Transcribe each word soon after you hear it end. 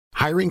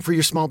Hiring for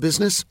your small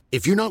business?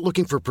 If you're not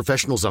looking for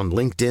professionals on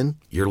LinkedIn,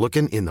 you're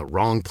looking in the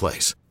wrong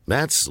place.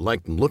 That's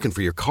like looking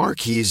for your car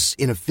keys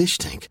in a fish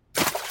tank.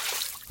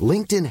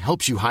 LinkedIn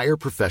helps you hire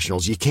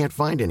professionals you can't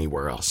find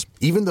anywhere else,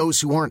 even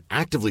those who aren't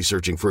actively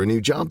searching for a new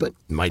job but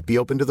might be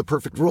open to the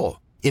perfect role.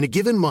 In a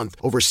given month,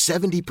 over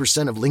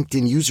 70% of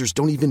LinkedIn users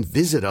don't even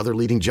visit other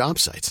leading job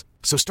sites.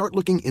 So start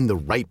looking in the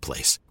right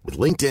place. With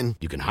LinkedIn,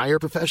 you can hire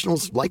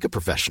professionals like a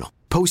professional.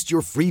 Post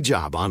your free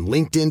job on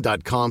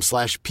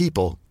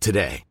linkedin.com/people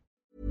today.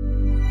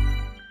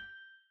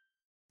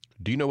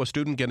 Do you know a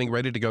student getting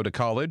ready to go to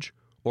college?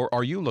 Or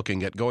are you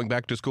looking at going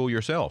back to school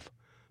yourself?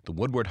 The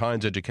Woodward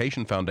Hines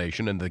Education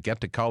Foundation and the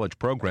Get to College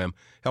program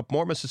help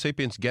more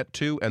Mississippians get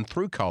to and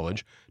through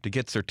college to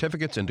get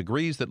certificates and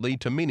degrees that lead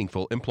to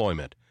meaningful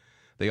employment.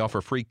 They offer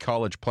free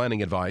college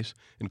planning advice,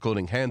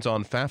 including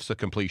hands-on FAFSA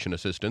completion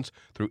assistance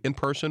through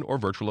in-person or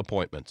virtual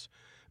appointments.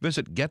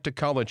 Visit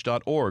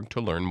gettocollege.org to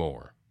learn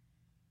more.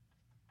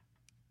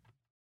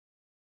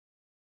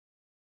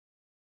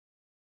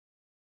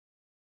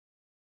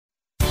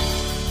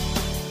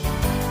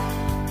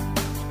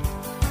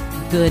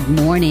 Good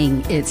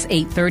morning. It's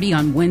 8:30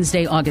 on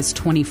Wednesday, August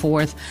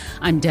 24th.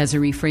 I'm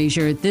Desiree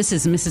Frazier. This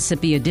is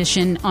Mississippi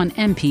Edition on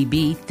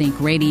MPB Think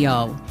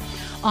Radio.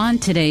 On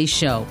today's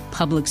show,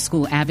 public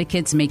school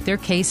advocates make their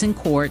case in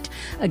court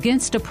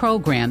against a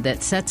program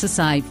that sets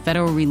aside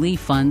federal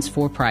relief funds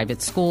for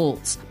private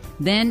schools.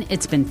 Then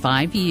it's been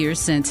 5 years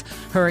since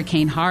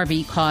Hurricane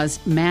Harvey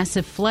caused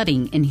massive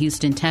flooding in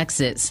Houston,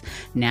 Texas.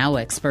 Now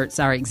experts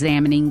are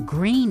examining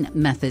green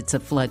methods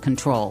of flood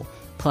control,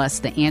 plus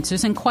the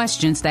answers and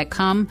questions that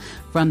come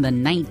from the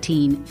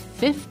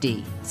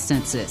 1950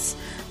 census.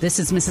 This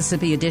is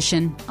Mississippi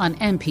Edition on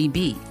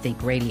MPB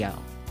Think Radio.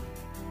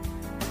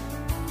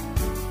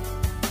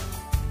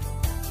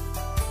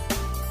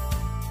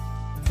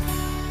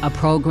 A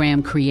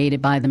program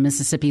created by the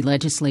Mississippi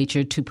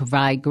legislature to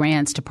provide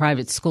grants to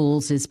private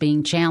schools is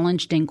being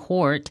challenged in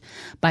court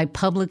by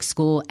public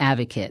school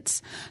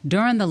advocates.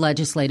 During the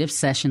legislative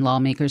session,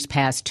 lawmakers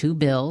passed two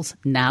bills,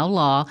 now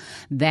law,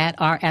 that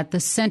are at the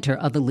center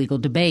of the legal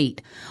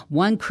debate.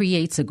 One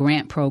creates a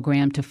grant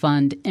program to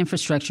fund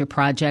infrastructure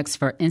projects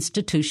for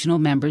institutional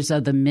members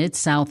of the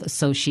Mid-South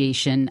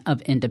Association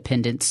of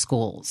Independent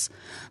Schools.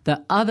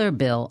 The other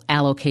bill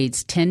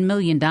allocates $10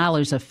 million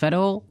of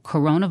federal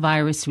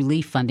coronavirus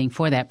relief funding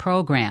for that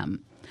program.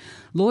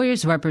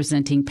 Lawyers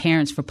representing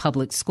parents for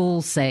public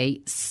schools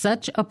say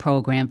such a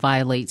program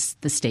violates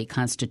the state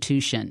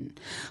constitution.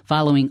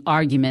 Following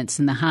arguments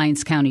in the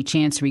Hinds County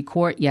Chancery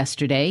Court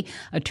yesterday,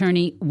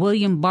 attorney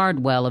William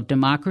Bardwell of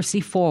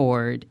Democracy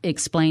Forward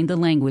explained the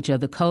language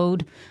of the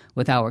code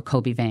with our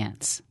Kobe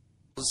Vance.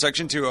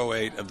 Section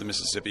 208 of the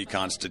Mississippi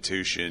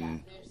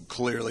Constitution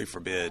clearly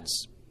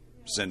forbids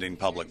sending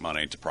public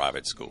money to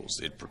private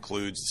schools. It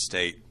precludes the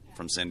state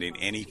from sending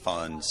any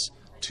funds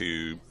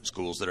to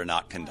schools that are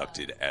not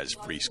conducted as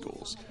free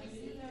schools.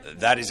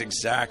 That is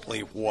exactly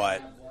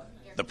what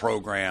the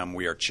program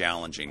we are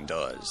challenging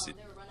does.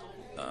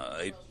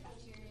 It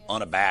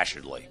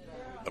unabashedly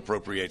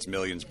appropriates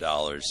millions of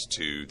dollars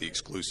to the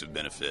exclusive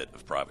benefit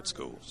of private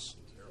schools.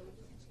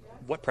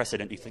 What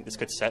precedent do you think this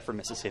could set for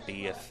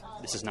Mississippi if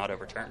this is not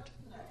overturned?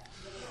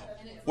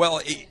 Well,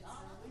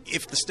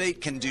 if the state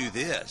can do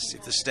this,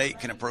 if the state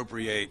can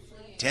appropriate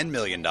 $10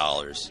 million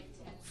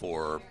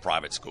for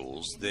private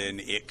schools, then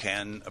it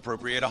can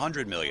appropriate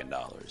 $100 million.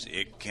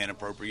 It can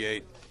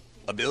appropriate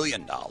 $1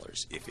 billion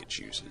if it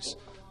chooses.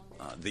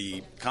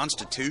 The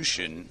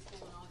Constitution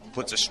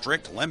puts a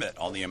strict limit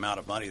on the amount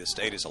of money the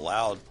state is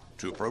allowed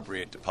to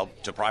appropriate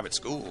to private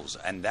schools,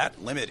 and that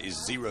limit is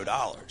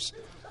 $0.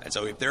 And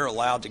so if they're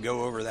allowed to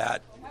go over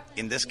that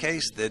in this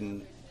case,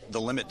 then the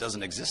limit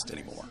doesn't exist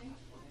anymore.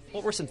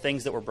 What were some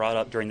things that were brought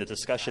up during the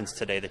discussions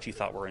today that you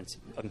thought were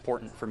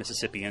important for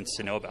Mississippians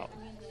to know about?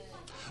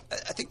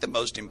 I think the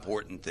most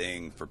important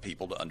thing for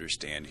people to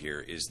understand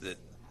here is that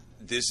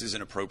this is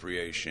an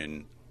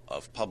appropriation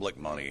of public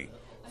money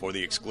for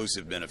the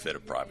exclusive benefit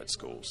of private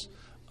schools.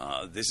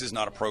 This is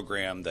not a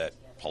program that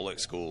public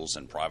schools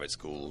and private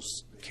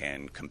schools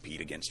can compete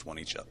against one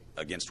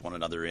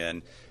another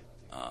in.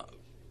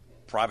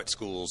 Private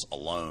schools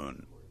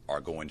alone are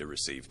going to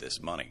receive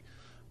this money,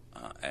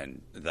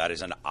 and that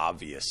is an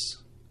obvious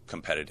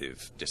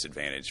competitive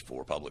disadvantage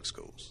for public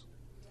schools.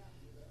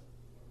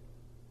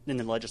 In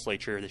the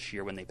legislature this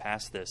year, when they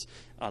passed this,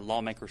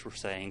 lawmakers were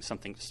saying some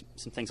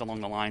things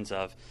along the lines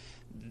of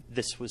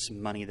this was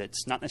money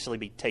that's not necessarily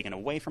being taken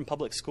away from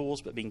public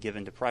schools, but being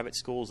given to private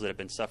schools that have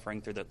been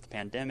suffering through the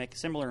pandemic,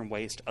 similar in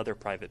ways to other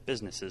private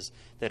businesses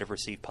that have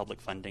received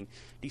public funding.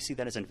 Do you see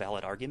that as an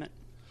invalid argument?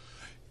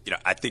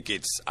 I think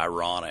it's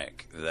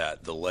ironic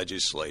that the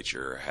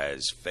legislature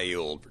has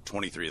failed for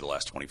 23 of the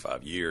last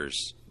 25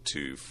 years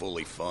to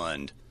fully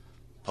fund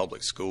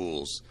public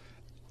schools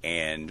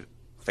and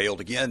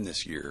failed again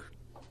this year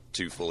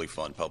to fully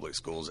fund public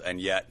schools, and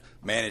yet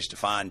managed to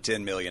find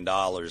 $10 million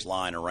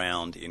lying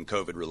around in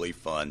COVID relief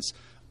funds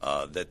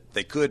that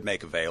they could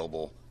make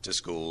available to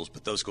schools,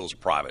 but those schools are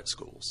private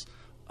schools.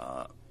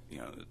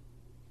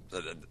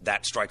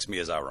 That strikes me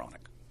as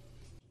ironic.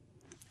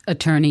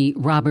 Attorney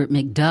Robert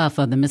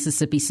McDuff of the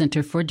Mississippi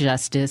Center for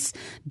Justice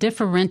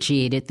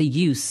differentiated the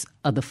use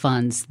of the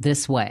funds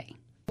this way.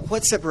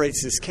 What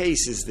separates this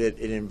case is that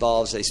it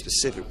involves a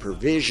specific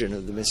provision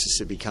of the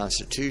Mississippi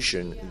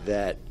Constitution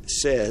that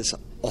says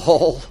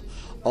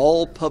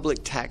all public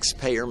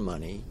taxpayer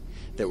money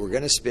that we're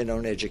going to spend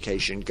on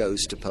education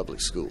goes to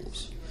public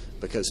schools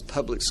because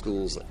public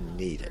schools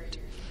need it.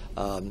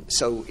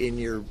 So when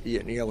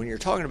you're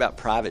talking about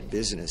private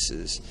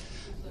businesses,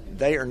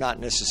 they are not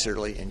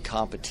necessarily in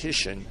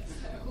competition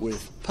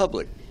with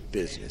public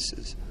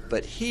businesses.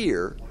 But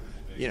here,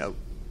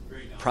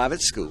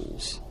 private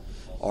schools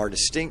are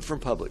distinct from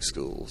public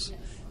schools.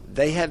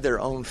 They have their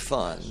own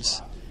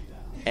funds,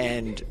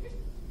 and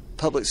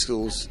public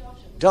schools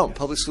don't.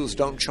 Public schools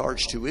don't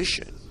charge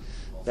tuition.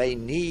 They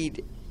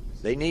need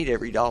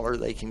every dollar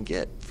they can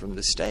get from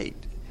the state.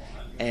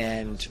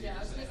 And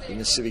the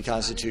Mississippi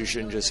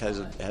Constitution just has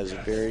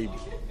a very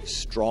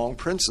strong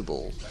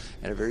principle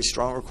and a very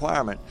strong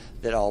requirement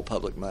that all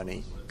public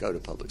money go to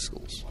public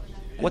schools.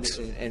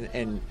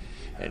 And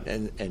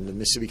the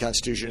Mississippi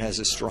Constitution has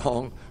a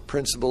strong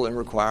principle and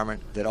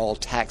requirement that all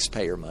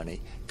taxpayer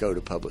money go to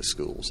public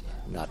schools,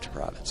 not to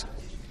private schools.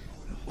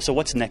 So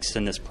what's next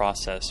in this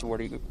process? What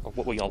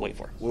will y'all wait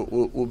for?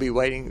 We'll be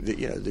waiting.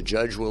 The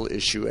judge will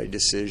issue a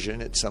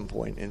decision at some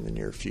point in the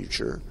near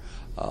future.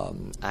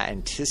 I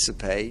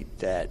anticipate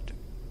that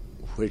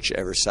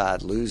whichever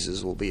side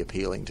loses will be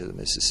appealing to the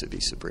Mississippi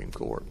Supreme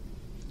Court.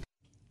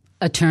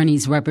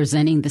 Attorneys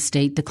representing the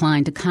state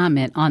declined to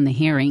comment on the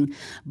hearing.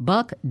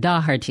 Buck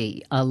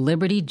Daugherty, a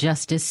Liberty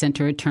Justice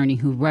Center attorney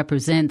who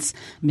represents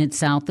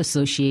Mid-South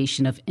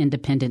Association of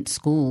Independent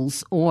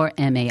Schools, or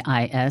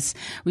MAIS,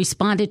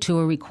 responded to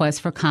a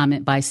request for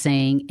comment by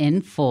saying,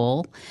 in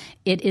full,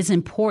 "It is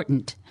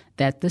important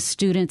that the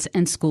students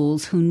and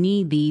schools who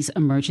need these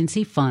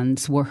emergency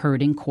funds were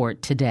heard in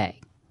court today."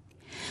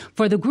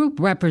 For the group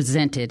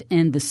represented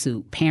in the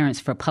suit, Parents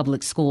for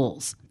Public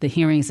Schools, the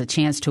hearing is a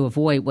chance to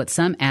avoid what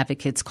some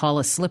advocates call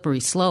a slippery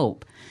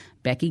slope.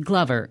 Becky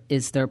Glover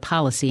is their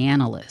policy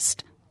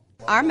analyst.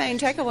 Our main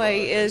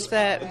takeaway is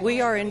that we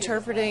are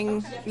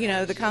interpreting,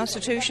 the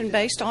Constitution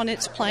based on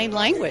its plain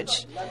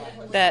language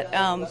that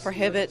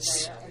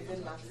prohibits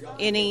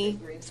any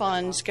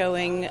funds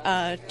going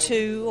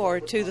to or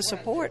to the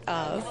support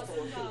of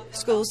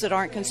schools that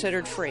aren't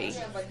considered free.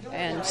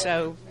 And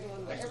so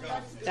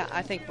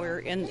I think we're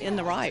in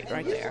the right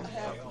there.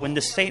 When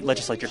the state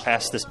legislature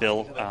passed this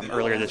bill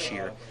earlier this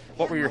year,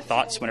 what were your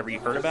thoughts whenever you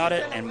heard about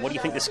it, and what do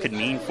you think this could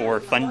mean for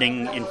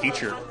funding in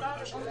future?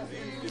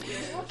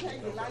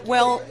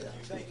 Well,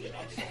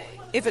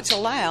 if it's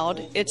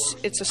allowed,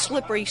 it's a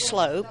slippery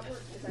slope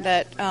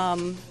that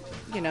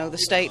the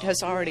state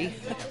has already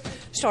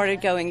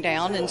started going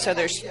down, and so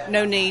there's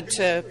no need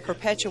to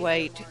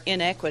perpetuate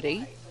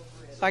inequity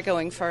by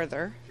going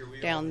further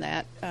down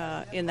that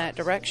in that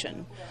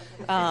direction.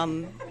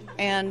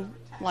 And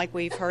like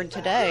we've heard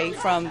today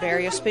from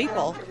various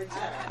people,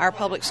 our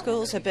public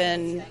schools have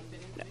been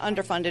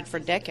underfunded for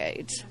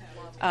decades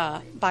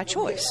by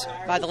choice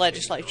by the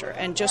legislature.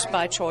 And just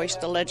by choice,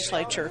 the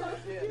legislature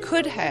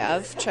could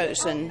have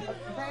chosen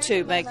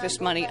to make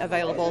this money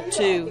available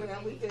to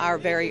our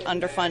very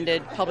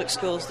underfunded public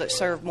schools that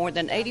serve more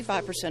than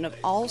 85% of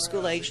all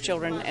school-age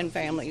children and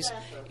families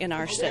in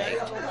our state.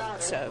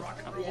 So,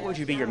 what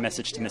would be your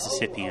message to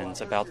Mississippians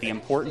about the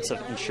importance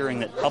of ensuring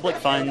that public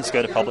funds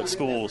go to public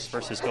schools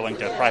versus going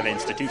to private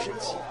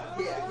institutions?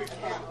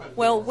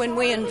 Well, when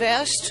we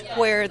invest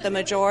where the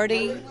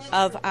majority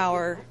of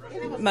our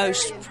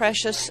most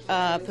precious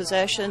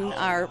possession,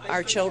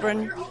 our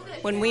children,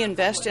 when we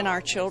invest in our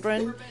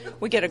children,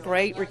 we get a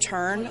great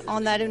return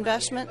on that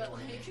investment.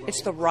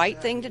 It's the right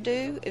thing to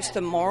do. It's the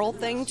moral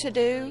thing to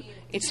do.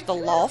 It's the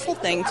lawful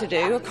thing to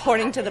do,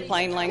 according to the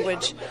plain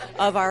language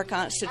of our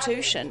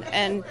Constitution.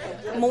 And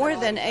more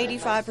than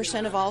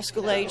 85% of all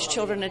school-age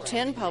children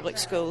attend public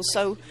schools,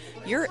 so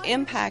you're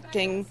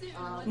impacting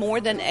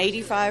more than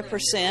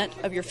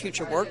 85% of your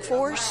future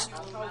workforce,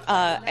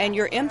 and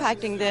you're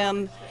impacting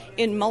them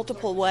in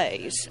multiple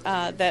ways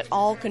that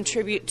all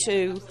contribute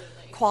to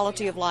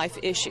quality of life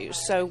issues.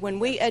 So when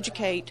we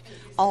educate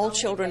all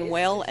children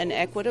well and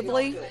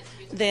equitably,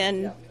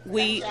 then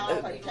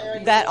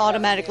that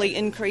automatically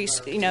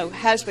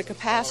has the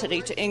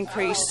capacity to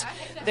increase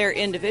their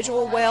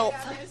individual wealth,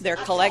 their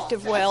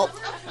collective wealth,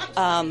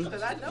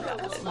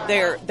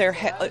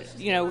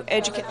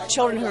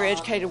 children who are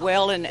educated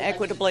well and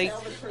equitably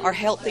are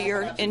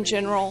healthier in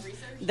general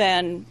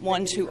than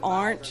ones who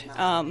aren't.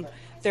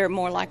 They're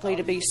more likely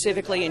to be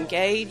civically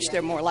engaged.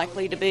 They're more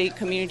likely to be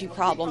community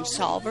problem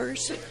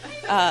solvers.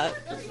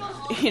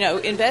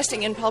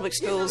 Investing in public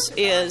schools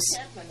is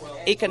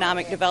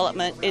economic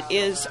development. It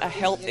is a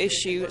health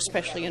issue,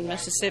 especially in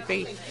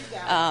Mississippi.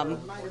 And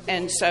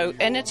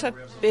it's a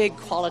big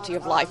quality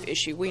of life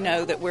issue. We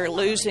know that we're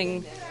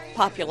losing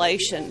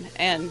population,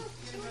 and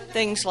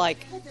things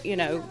like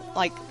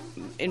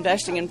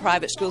investing in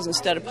private schools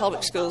instead of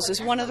public schools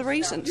is one of the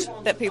reasons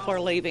that people are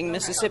leaving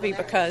Mississippi,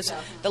 because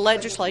the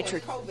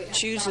legislature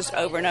chooses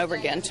over and over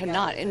again to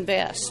not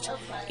invest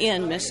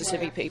in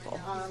Mississippi people.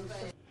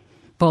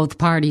 Both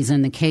parties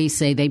in the case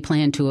say they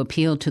plan to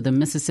appeal to the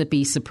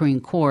Mississippi Supreme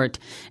Court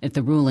if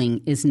the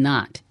ruling is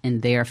not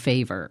in their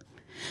favor.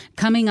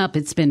 Coming up,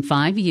 it's been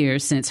 5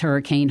 years since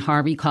Hurricane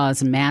Harvey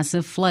caused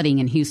massive flooding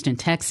in Houston,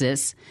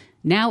 Texas.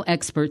 Now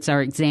experts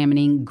are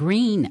examining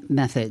green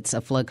methods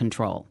of flood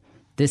control.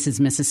 This is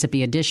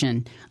Mississippi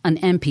Edition on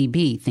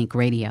MPB Think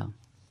Radio.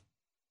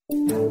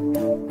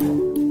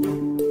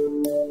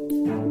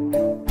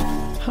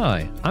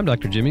 Hi, I'm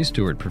Dr. Jimmy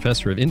Stewart,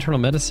 professor of internal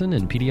medicine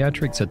and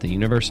pediatrics at the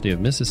University of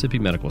Mississippi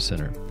Medical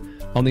Center.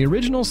 On the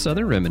original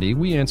Southern Remedy,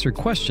 we answer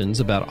questions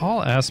about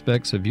all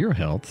aspects of your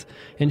health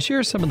and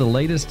share some of the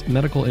latest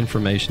medical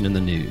information in the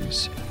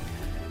news.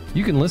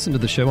 You can listen to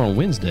the show on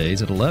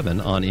Wednesdays at 11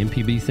 on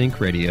MPB Think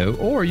Radio,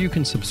 or you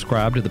can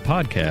subscribe to the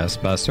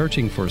podcast by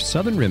searching for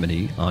Southern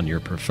Remedy on your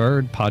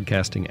preferred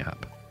podcasting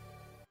app.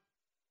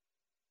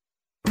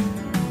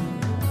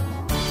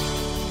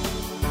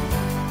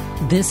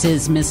 This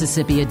is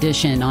Mississippi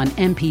Edition on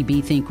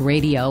MPB Think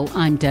Radio.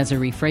 I'm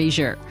Desiree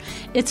Frazier.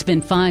 It's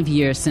been 5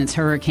 years since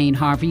Hurricane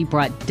Harvey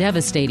brought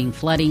devastating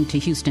flooding to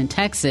Houston,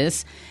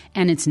 Texas,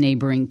 and its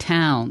neighboring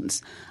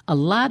towns. A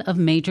lot of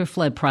major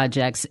flood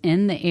projects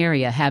in the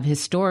area have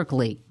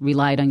historically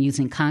relied on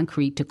using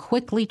concrete to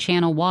quickly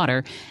channel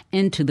water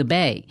into the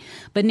bay.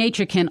 But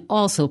nature can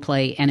also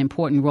play an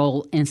important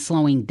role in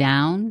slowing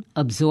down,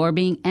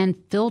 absorbing, and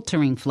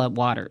filtering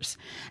floodwaters.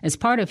 As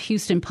part of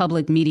Houston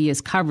Public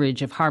Media's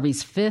coverage of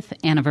Harvey's 5th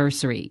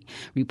anniversary,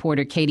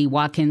 reporter Katie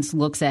Watkins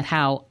looks at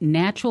how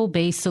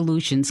natural-based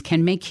solutions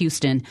can make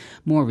Houston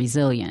more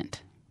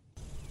resilient.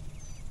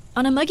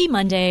 On a muggy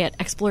Monday at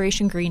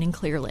Exploration Green in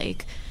Clear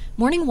Lake,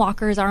 morning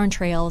walkers are on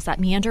trails that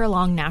meander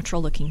along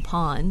natural-looking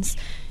ponds.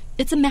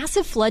 It's a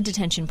massive flood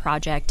detention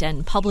project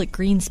and public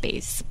green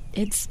space.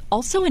 It's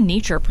also a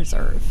nature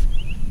preserve.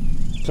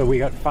 So we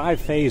got 5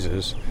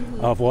 phases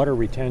of water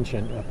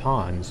retention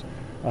ponds.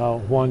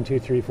 1, 2,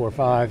 3, 4,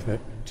 5.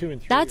 2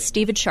 and 3. That's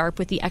David Sharp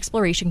with the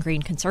Exploration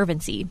Green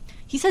Conservancy.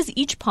 He says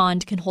each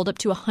pond can hold up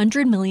to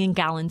 100 million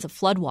gallons of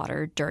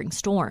floodwater during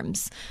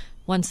storms.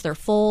 Once they're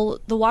full,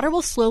 the water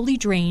will slowly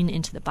drain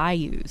into the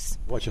bayous.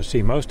 What you'll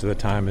see most of the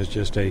time is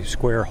just a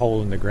square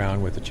hole in the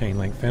ground with a chain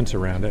link fence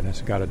around it, and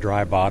it's got a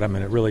dry bottom,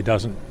 and it really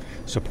doesn't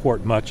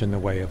support much in the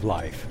way of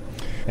life.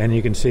 And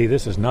you can see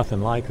this is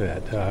nothing like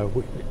that.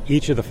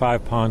 Each of the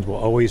 5 ponds will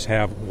always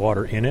have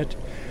water in it.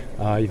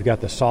 You've got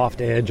the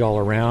soft edge all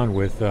around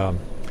with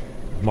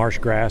marsh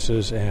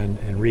grasses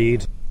and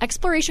reeds.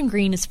 Exploration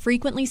Green is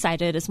frequently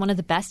cited as one of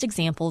the best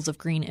examples of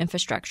green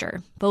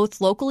infrastructure,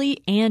 both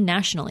locally and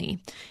nationally.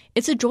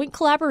 It's a joint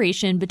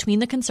collaboration between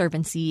the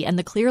Conservancy and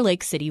the Clear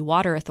Lake City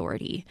Water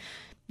Authority.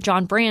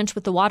 John Branch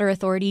with the Water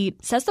Authority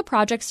says the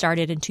project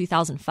started in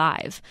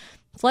 2005.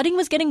 Flooding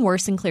was getting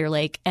worse in Clear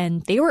Lake,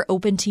 and they were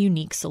open to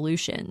unique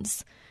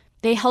solutions.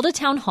 They held a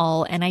town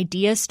hall, and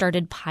ideas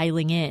started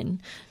piling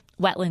in.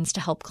 Wetlands to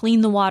help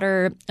clean the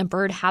water, a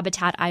bird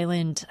habitat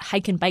island,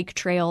 hike and bike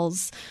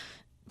trails.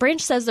 Branch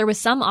says there was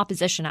some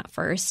opposition at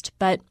first,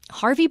 but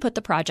Harvey put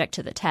the project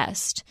to the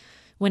test.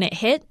 When it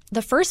hit,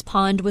 the first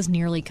pond was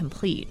nearly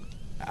complete.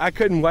 I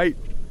couldn't wait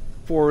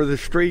for the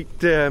street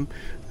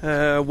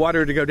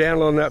water to go down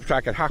low enough so I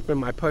could hop in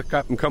my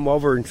pickup and come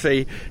over and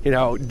see,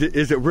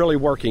 is it really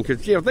working?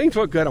 Because, things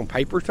look good on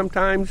paper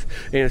sometimes,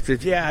 and it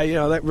says,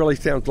 that really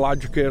sounds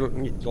logical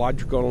and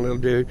it'll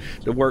do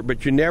the work,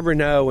 but you never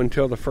know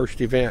until the first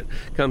event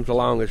comes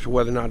along as to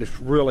whether or not it's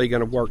really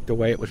going to work the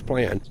way it was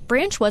planned.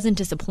 Branch wasn't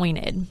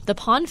disappointed. The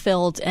pond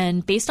filled,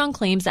 and based on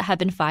claims that had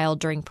been filed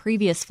during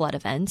previous flood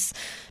events,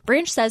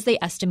 Branch says they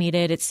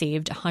estimated it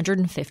saved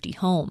 150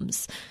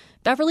 homes.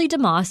 Beverly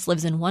DeMoss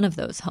lives in one of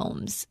those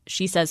homes.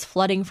 She says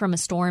flooding from a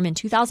storm in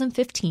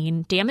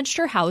 2015 damaged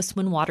her house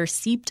when water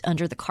seeped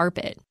under the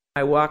carpet.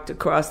 I walked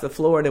across the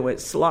floor and it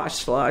went slosh,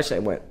 slosh. I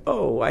went,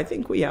 I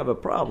think we have a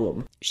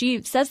problem.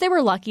 She says they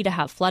were lucky to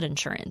have flood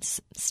insurance.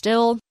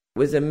 Still, it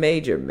was a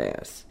major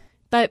mess.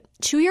 But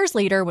 2 years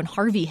later, when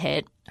Harvey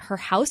hit, her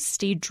house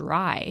stayed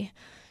dry.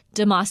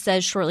 DeMoss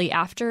says shortly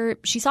after,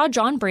 she saw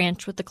John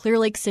Branch with the Clear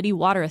Lake City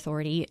Water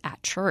Authority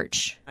at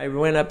church. I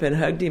went up and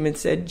hugged him and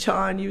said,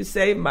 John, you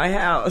saved my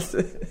house.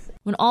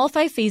 When all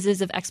 5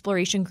 phases of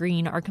Exploration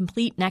Green are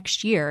complete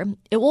next year,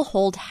 it will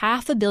hold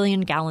 500 million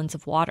gallons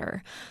of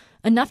water,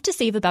 enough to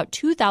save about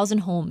 2,000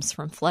 homes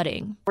from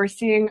flooding. We're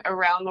seeing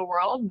around the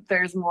world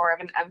there's more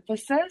of an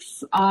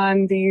emphasis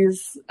on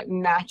these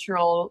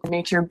natural,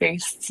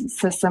 nature-based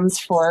systems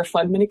for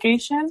flood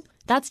mitigation.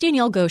 That's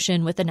Danielle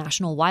Goshen with the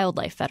National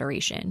Wildlife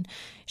Federation.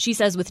 She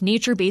says with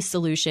nature-based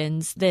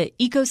solutions, the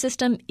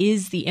ecosystem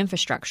is the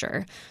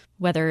infrastructure,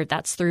 whether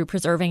that's through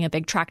preserving a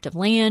big tract of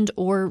land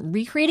or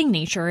recreating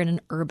nature in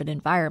an urban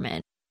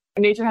environment.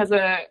 Nature has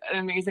an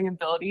amazing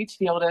ability to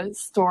be able to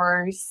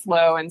store,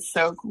 slow, and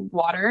soak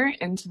water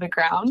into the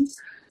ground.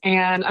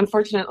 And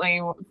unfortunately,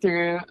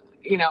 through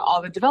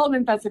all the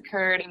development that's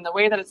occurred and the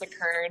way that it's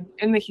occurred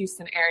in the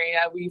Houston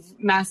area, we've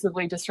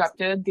massively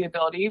disrupted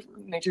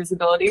nature's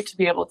ability to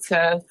be able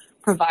to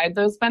provide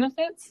those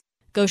benefits.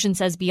 Goshen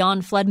says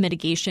beyond flood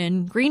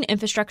mitigation, green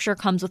infrastructure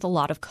comes with a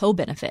lot of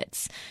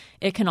co-benefits.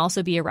 It can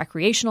also be a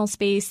recreational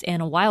space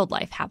and a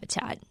wildlife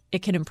habitat.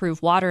 It can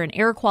improve water and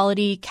air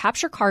quality,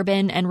 capture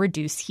carbon, and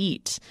reduce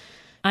heat.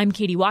 I'm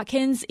Katie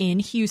Watkins in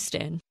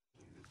Houston.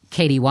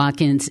 Katie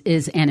Watkins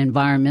is an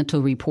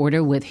environmental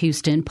reporter with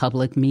Houston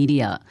Public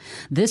Media.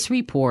 This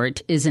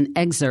report is an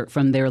excerpt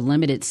from their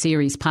limited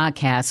series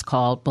podcast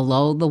called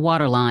Below the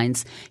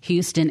Waterlines,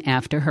 Houston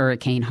After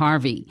Hurricane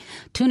Harvey.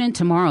 Tune in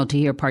tomorrow to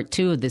hear part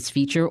 2 of this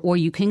feature, or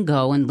you can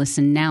go and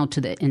listen now to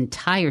the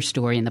entire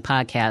story in the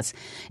podcast.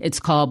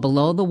 It's called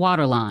Below the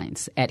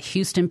Waterlines at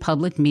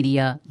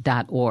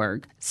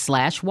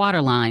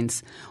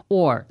houstonpublicmedia.org/waterlines,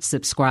 or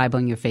subscribe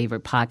on your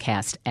favorite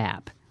podcast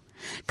app.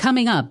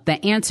 Coming up, the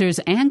answers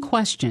and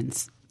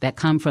questions that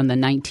come from the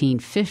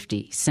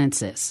 1950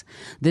 census.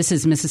 This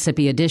is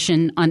Mississippi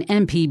Edition on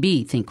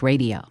MPB Think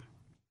Radio.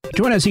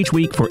 Join us each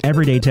week for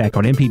Everyday Tech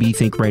on MPB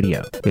Think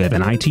Radio. We have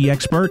an IT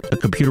expert, a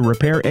computer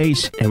repair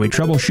ace, and we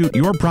troubleshoot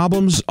your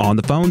problems on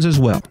the phones as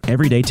well.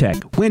 Everyday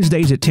Tech,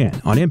 Wednesdays at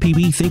 10 on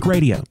MPB Think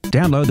Radio.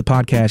 Download the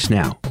podcast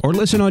now or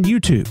listen on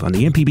YouTube on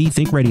the MPB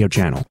Think Radio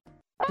channel.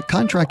 Did a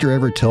contractor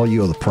ever tell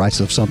you the price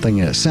of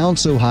something and it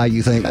sounds so high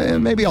you think,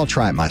 maybe I'll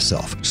try it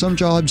myself? Some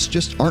jobs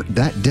just aren't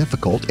that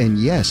difficult, and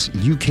yes,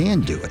 you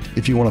can do it.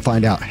 If you want to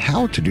find out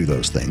how to do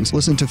those things,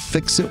 listen to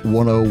Fix It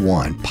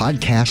 101,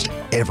 podcast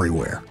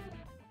everywhere.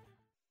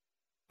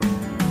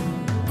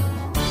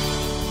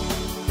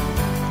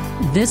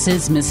 This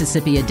is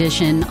Mississippi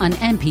Edition on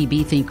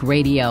MPB Think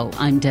Radio.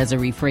 I'm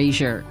Desiree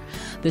Frazier.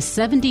 The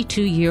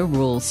 72-year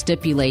rule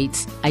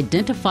stipulates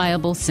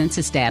identifiable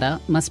census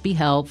data must be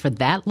held for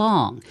that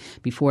long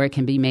before it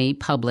can be made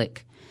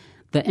public.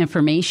 The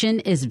information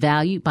is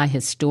valued by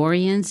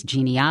historians,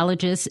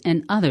 genealogists,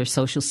 and other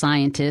social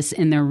scientists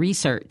in their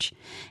research.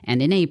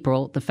 And in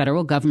April, the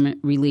federal government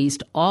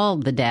released all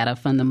the data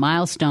from the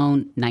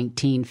milestone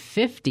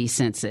 1950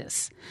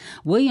 census.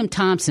 William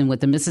Thompson with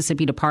the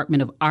Mississippi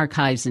Department of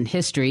Archives and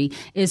History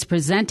is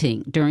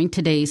presenting during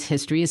today's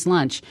History is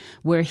Lunch,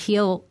 where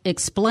he'll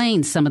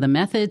explain some of the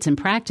methods and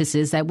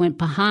practices that went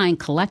behind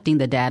collecting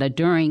the data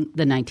during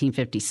the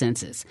 1950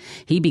 census.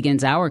 He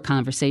begins our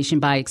conversation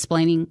by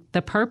explaining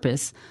the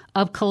purpose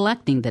of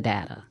collecting the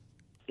data.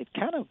 It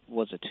kind of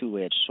was a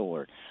two-edged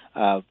sword.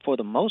 For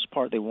the most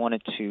part, they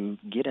wanted to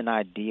get an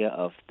idea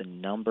of the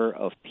number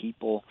of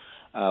people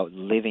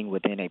living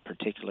within a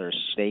particular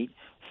state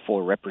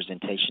for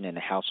representation in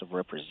the House of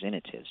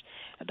Representatives.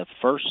 The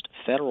first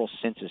federal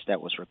census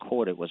that was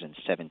recorded was in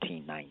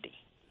 1790.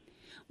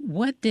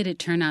 What did it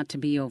turn out to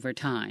be over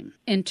time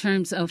in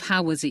terms of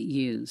how was it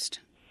used?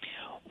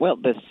 Well,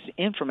 the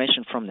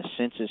information from the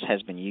census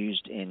has been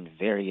used in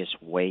various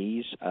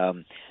ways.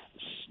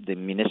 The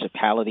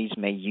municipalities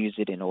may use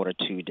it in order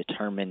to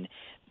determine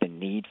the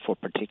need for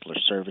particular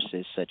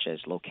services such as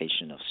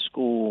location of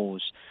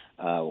schools,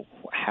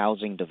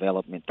 housing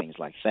development, things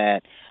like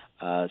that.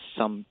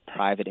 Some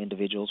private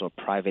individuals or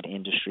private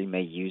industry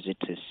may use it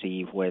to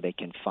see where they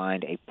can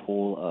find a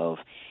pool of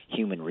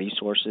human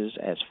resources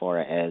as far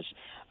as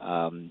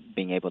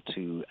being able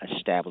to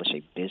establish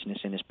a business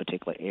in this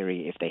particular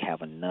area if they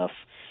have enough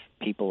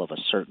people of a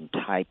certain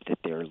type that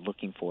they're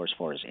looking for as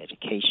far as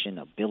education,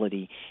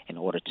 ability, in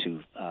order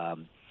to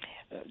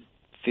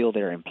fill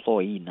their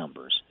employee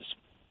numbers.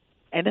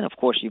 And then, of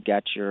course, you've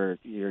got your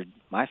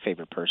my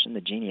favorite person,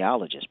 the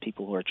genealogist,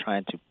 people who are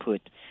trying to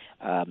put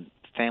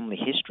family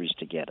histories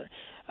together.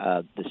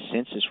 The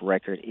census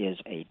record is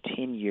a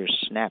 10-year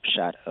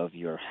snapshot of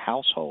your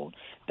household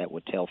that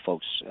would tell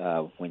folks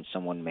when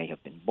someone may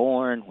have been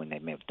born, when they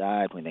may have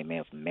died, when they may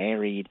have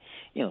married,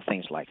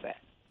 things like that.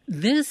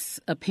 This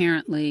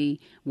apparently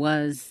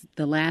was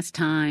the last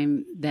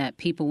time that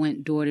people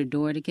went door to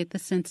door to get the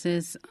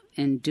census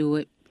and do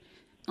it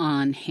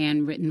on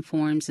handwritten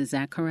forms. Is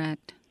that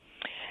correct?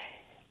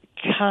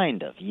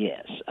 Kind of,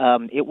 yes.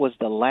 It was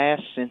the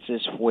last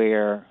census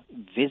where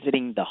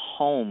visiting the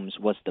homes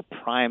was the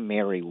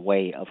primary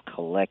way of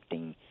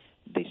collecting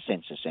the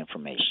census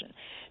information.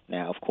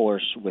 Now, of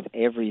course, with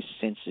every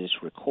census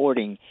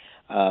recording,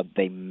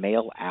 they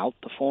mail out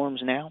the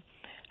forms now.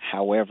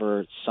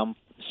 However, some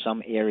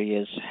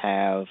areas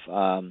have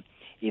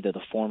either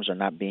the forms are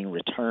not being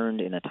returned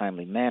in a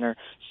timely manner,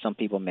 some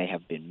people may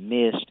have been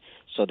missed,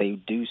 so they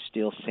do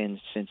still send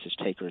census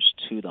takers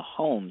to the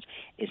homes.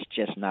 It's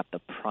just not the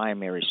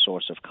primary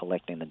source of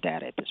collecting the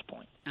data at this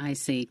point. I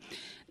see.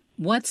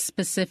 What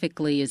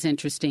specifically is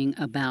interesting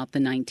about the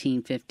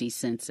 1950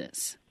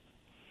 census?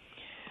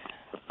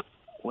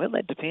 Well,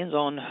 that depends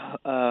on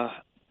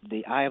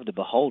the eye of the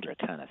beholder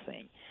kind of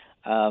thing.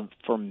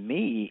 For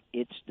me,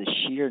 it's the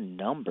sheer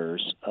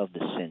numbers of the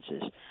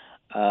census,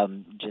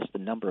 just the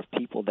number of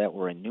people that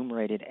were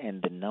enumerated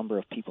and the number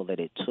of people that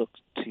it took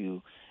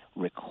to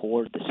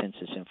record the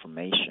census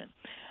information.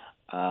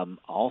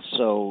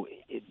 Also,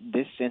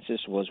 this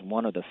census was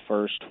one of the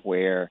first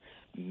where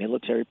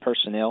military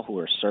personnel who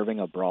are serving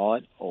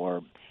abroad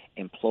or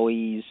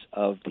employees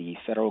of the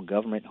federal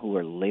government who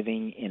are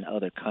living in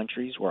other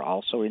countries were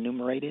also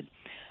enumerated.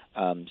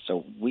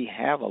 So we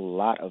have a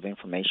lot of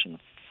information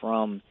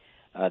from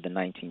the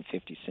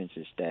 1950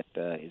 census that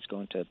is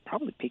going to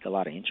probably pique a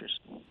lot of interest.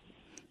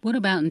 What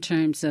about in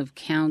terms of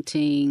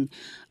counting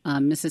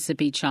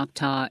Mississippi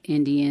Choctaw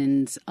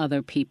Indians,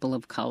 other people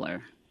of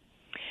color?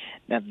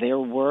 Now, there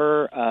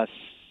were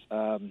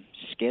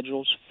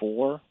schedules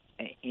for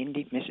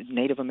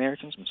Native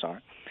Americans.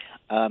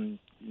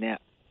 Now,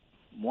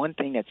 one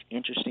thing that's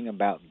interesting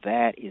about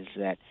that is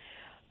that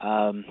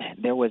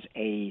there was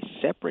a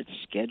separate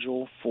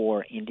schedule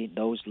for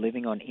those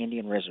living on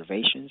Indian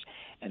reservations,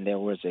 and there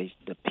was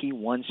the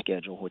P1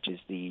 schedule, which is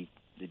the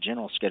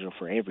general schedule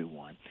for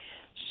everyone.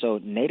 So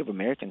Native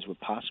Americans would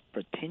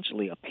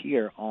potentially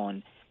appear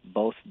on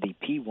both the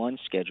P1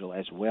 schedule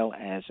as well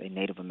as a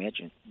Native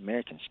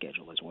American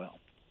schedule as well.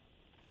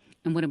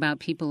 And what about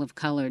people of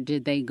color?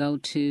 Did they go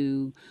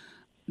to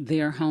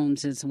their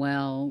homes as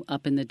well,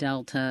 up in the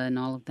Delta and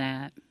all of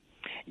that?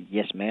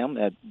 Yes, ma'am.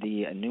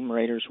 The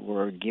enumerators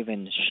were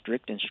given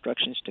strict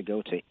instructions to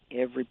go to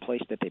every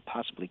place that they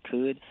possibly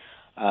could.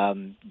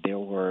 There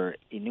were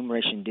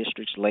enumeration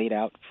districts laid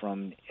out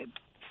from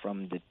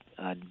the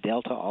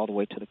Delta all the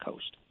way to the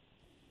coast.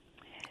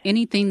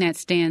 Anything that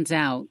stands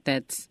out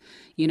that's,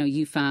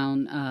 you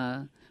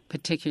found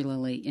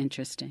particularly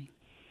interesting?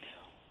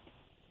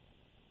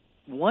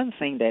 One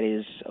thing that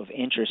is of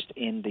interest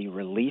in the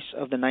release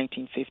of the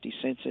 1950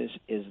 census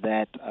is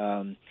that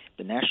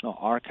the National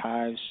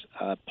Archives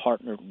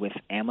partnered with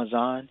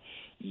Amazon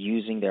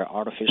using their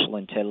artificial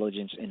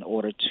intelligence in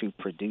order to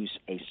produce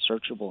a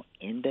searchable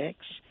index.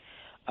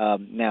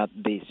 Now,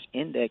 this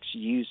index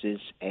uses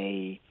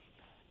a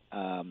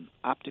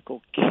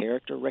optical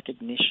character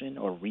recognition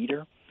or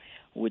reader,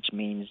 which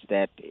means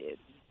that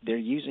they're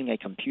using a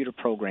computer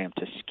program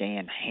to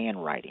scan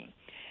handwriting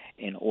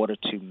in order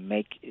to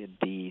make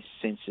the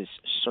census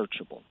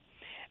searchable.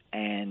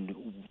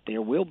 And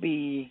there will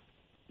be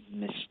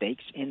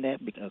mistakes in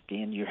that because,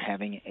 again, you're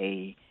having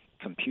a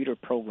computer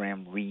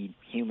program read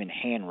human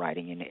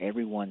handwriting, and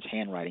everyone's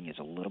handwriting is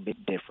a little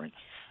bit different.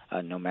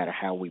 No matter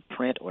how we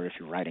print or if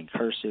you're writing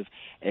cursive,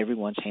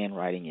 everyone's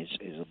handwriting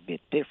is a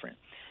bit different.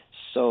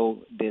 So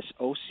this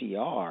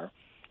OCR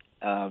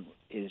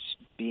is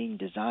being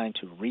designed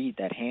to read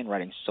that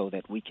handwriting so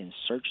that we can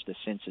search the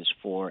census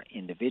for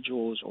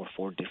individuals or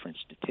for different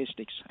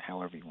statistics,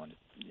 however you want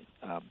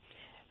to,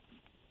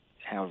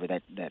 however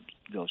that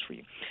goes for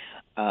you.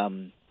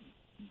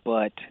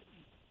 But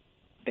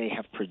they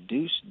have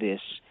produced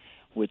this,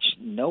 which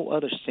no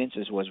other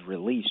census was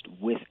released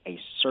with a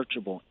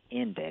searchable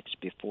index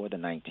before the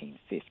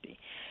 1950.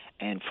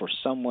 And for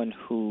someone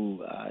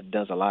who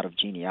does a lot of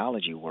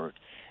genealogy work,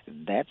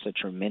 that's a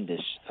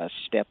tremendous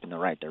step in the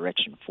right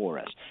direction for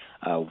us.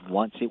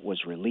 Once it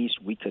was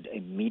released, we could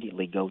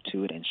immediately go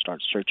to it and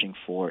start searching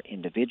for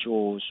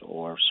individuals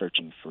or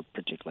searching for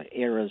particular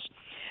eras.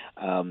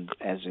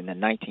 As in the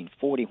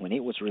 1940, when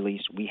it was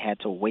released, we had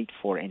to wait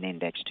for an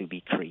index to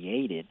be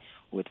created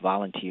with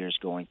volunteers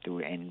going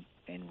through and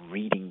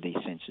reading the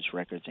census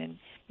records and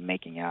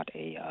making out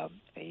a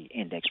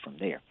index from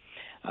there.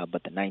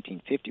 But the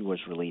 1950 was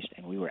released,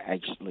 and we were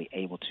actually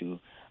able to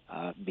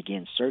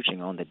begin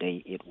searching on the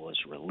day it was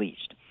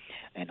released.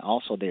 And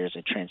also there's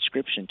a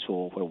transcription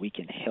tool where we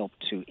can help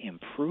to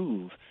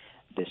improve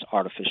this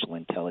artificial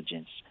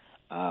intelligence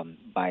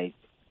by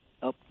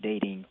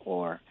updating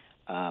or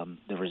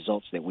the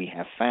results that we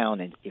have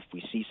found. And if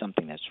we see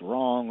something that's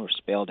wrong or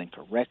spelled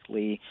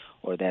incorrectly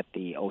or that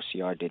the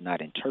OCR did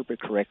not interpret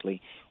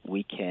correctly,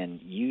 we can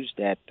use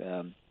that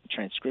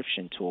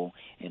transcription tool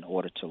in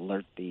order to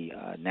alert the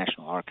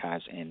National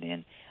Archives, and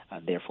then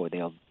therefore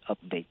they'll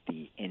update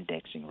the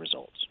indexing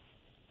results.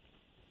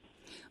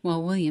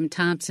 Well, William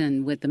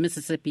Thompson with the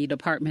Mississippi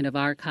Department of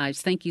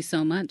Archives, thank you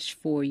so much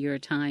for your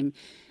time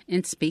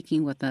in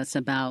speaking with us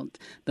about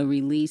the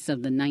release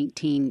of the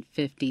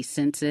 1950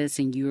 census,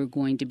 and you're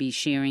going to be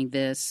sharing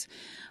this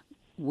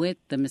with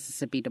the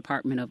Mississippi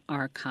Department of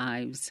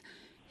Archives.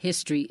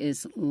 History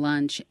is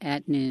lunch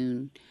at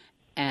noon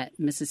at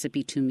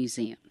Mississippi 2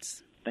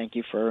 Museums. Thank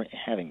you for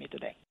having me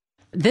today.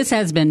 This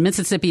has been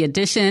Mississippi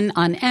Edition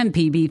on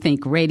MPB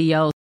Think Radio.